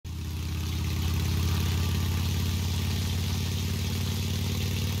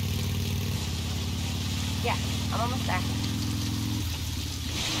I'm almost there.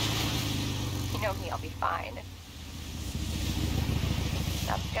 You know me, I'll be fine.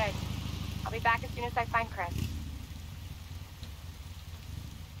 Sounds good. I'll be back as soon as I find Chris.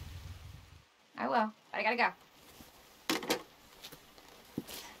 I will, but I gotta go.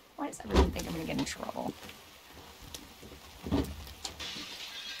 Why does everyone think I'm gonna get in trouble?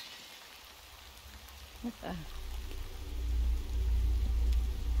 What the?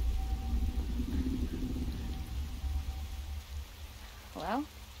 Hello?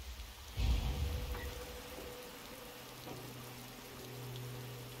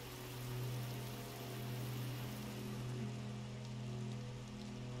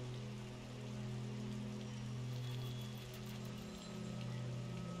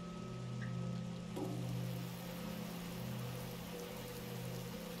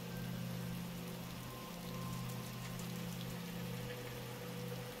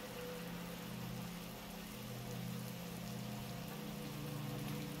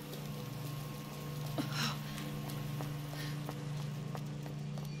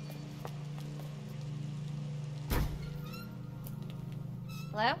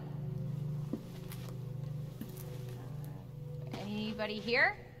 Hello? Anybody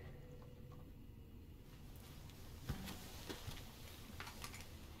here?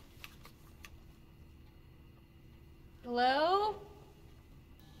 Hello?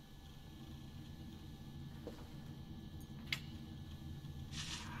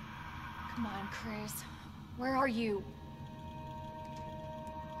 Come on, Chris. Where are you?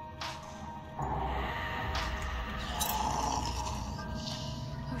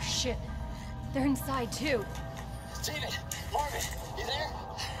 Shit. They're inside, too. David! Marvin! You there?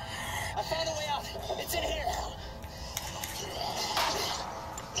 I found a way out! It's in here!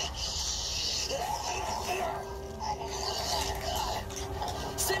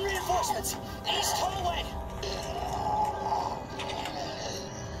 Send reinforcements! East hallway!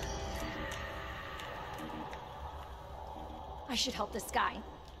 I should help this guy.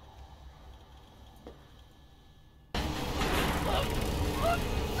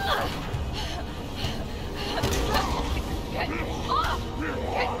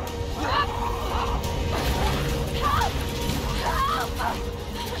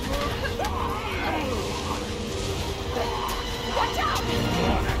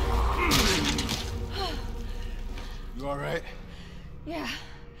 You all right? Yeah.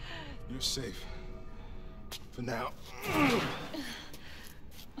 You're safe. For now.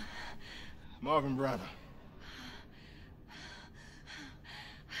 Marvin Browner.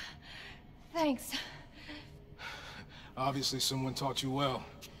 Thanks. Obviously someone taught you well.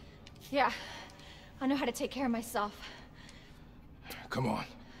 Yeah. I know how to take care of myself. Come on.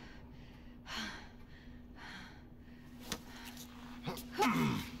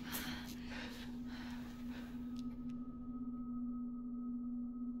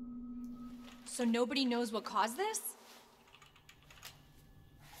 So nobody knows what caused this?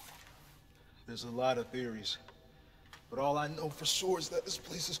 There's a lot of theories. But all I know for sure is that this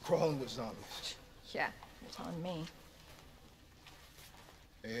place is crawling with zombies. Yeah, you're telling me.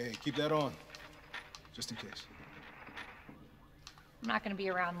 Hey, keep that on. Just in case. I'm not gonna be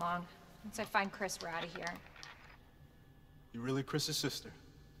around long. Once I find Chris, we're out of here. You really Chris's sister?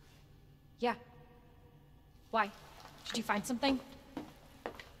 Yeah. Why? Did you find something?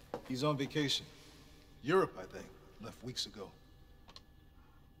 He's on vacation. Europe, I think. Left weeks ago.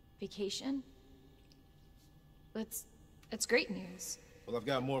 Vacation? That's great news. Well, I've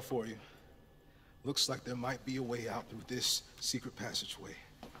got more for you. Looks like there might be a way out through this secret passageway.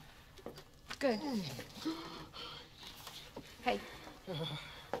 Good. Hey.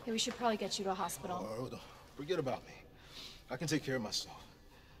 Hey, we should probably get you to a hospital. Oh, hold on. Forget about me. I can take care of myself.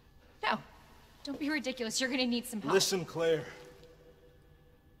 No. Don't be ridiculous. You're gonna need some help. Listen, Claire.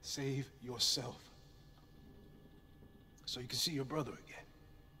 Save yourself. So you can see your brother again.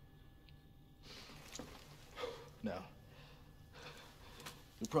 Now,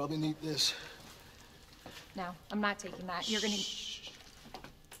 you'll probably need this. No, I'm not taking that. You're gonna... Shh.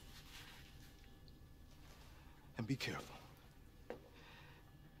 And be careful.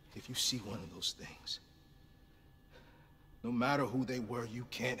 If you see one of those things, no matter who they were, you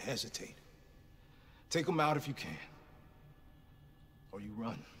can't hesitate. Take them out if you can. Or you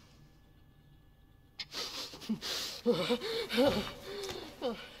run.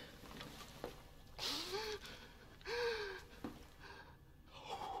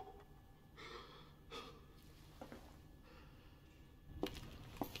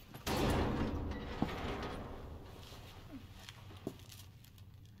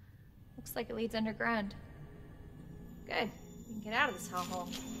 Looks like it leads underground. Good. We can get out of this hellhole.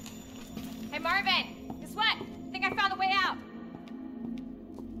 Hey, Marvin! This Sweat! I think I found a way out!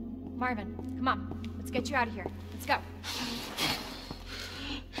 Marvin, come on. Let's get you out of here. Let's go. Are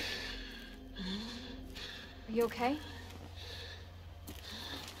you okay?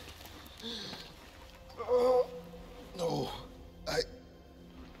 No.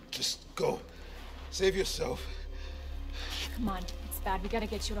 Just go. Save yourself. Come on. It's bad. We gotta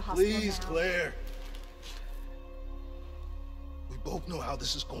get you to hospital Please, now. Claire. We both know how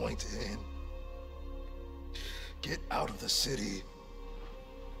this is going to end. Get out of the city.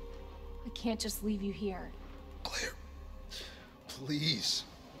 I can't just leave you here. Claire, please,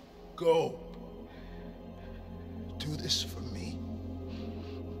 go. Do this for me.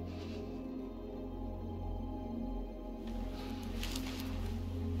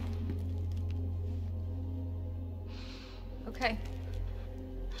 Okay.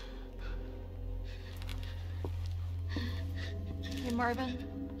 Hey, Marvin.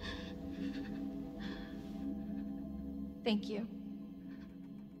 Thank you.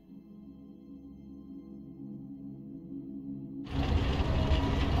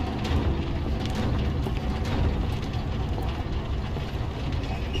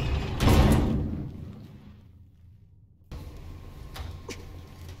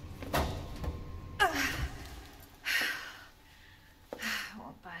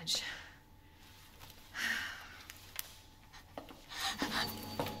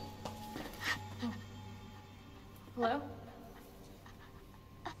 Hello?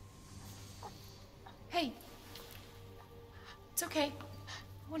 Hey. It's okay.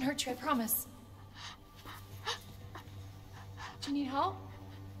 I won't hurt you, I promise. Do you need help?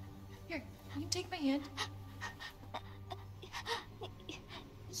 Here, you can take my hand.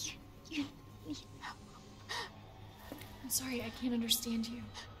 You need help. I'm sorry, I can't understand you.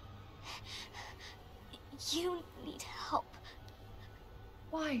 You need help.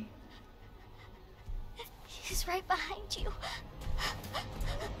 Why? He's right behind you.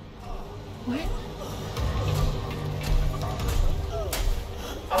 What?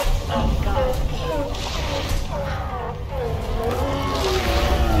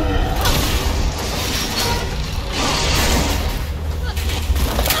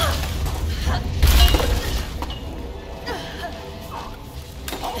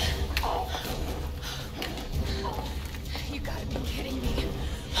 You gotta be kidding me.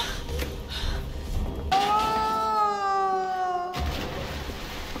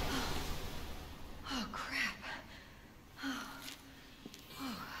 Oh, crap. Oh,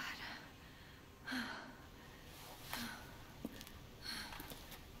 God.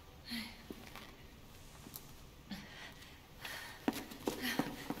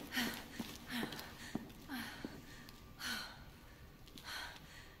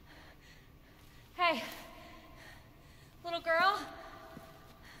 Hey, little girl.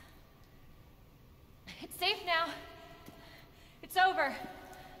 It's safe now. It's over.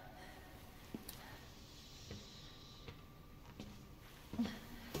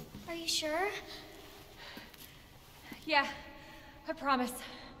 Are you sure? Yeah, I promise.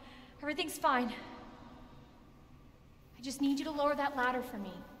 Everything's fine. I just need you to lower that ladder for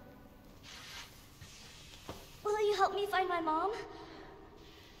me. Will you help me find my mom?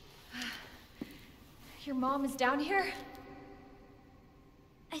 Your mom is down here?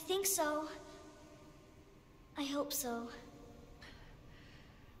 I think so. I hope so.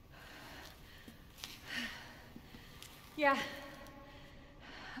 Yeah.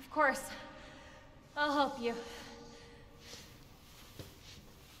 Of course. I'll help you.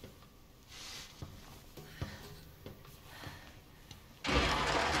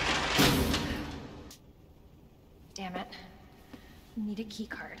 Damn it. I need a key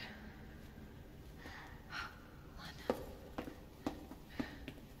card. Hold on.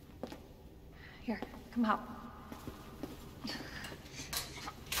 Here, come help.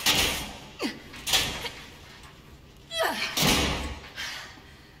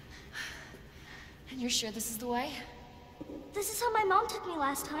 And you're sure this is the way? This is how my mom took me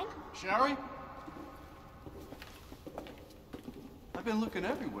last time. Sherry? I've been looking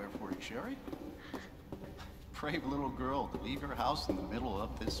everywhere for you, Sherry. Brave little girl to leave your house in the middle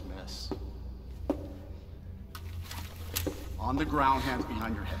of this mess. On the ground, hands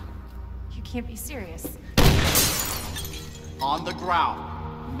behind your head. You can't be serious. On the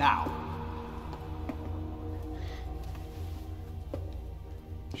ground, now.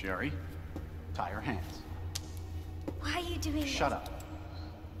 Sherry, tie your hands. Why are you doing this? Shut up.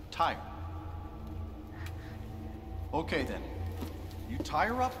 Tie her. Okay then. You tie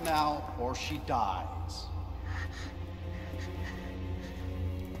her up now, or she dies.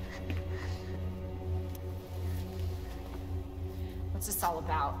 What's this all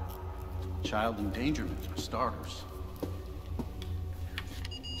about? Child endangerment, for starters.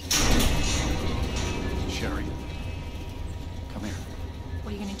 Sherry, come here.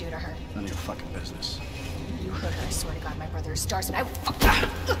 What are you gonna do to her? None of your fucking business. You heard her. I swear to God, my brother is stars and I will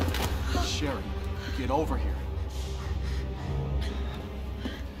fuck. Sherry, get over here.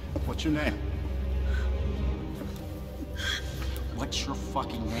 What's your name? What's your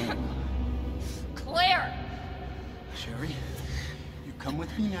fucking name? Claire! Sherry, you come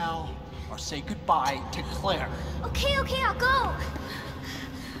with me now, or say goodbye to Claire. Okay, I'll go.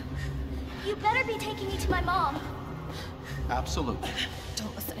 You better be taking me to my mom. Absolutely.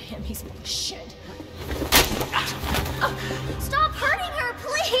 Don't listen to him. He's full of shit. Stop hurting her,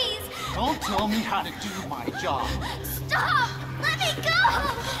 please! Don't tell me how to do my job. Stop! Let me go!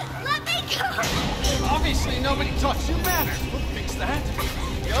 Let me go! Obviously, nobody taught you manners. We'll fix that.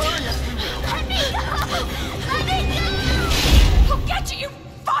 Oh, yes, we will. Let me go! Let me go! He'll get you, you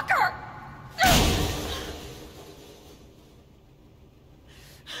fucker!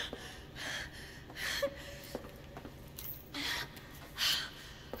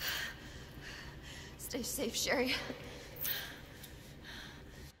 Stay safe, Sherry.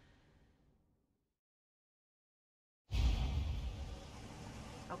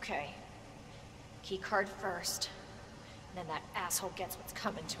 Okay. Key card first. Then that asshole gets what's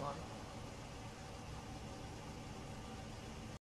coming to him.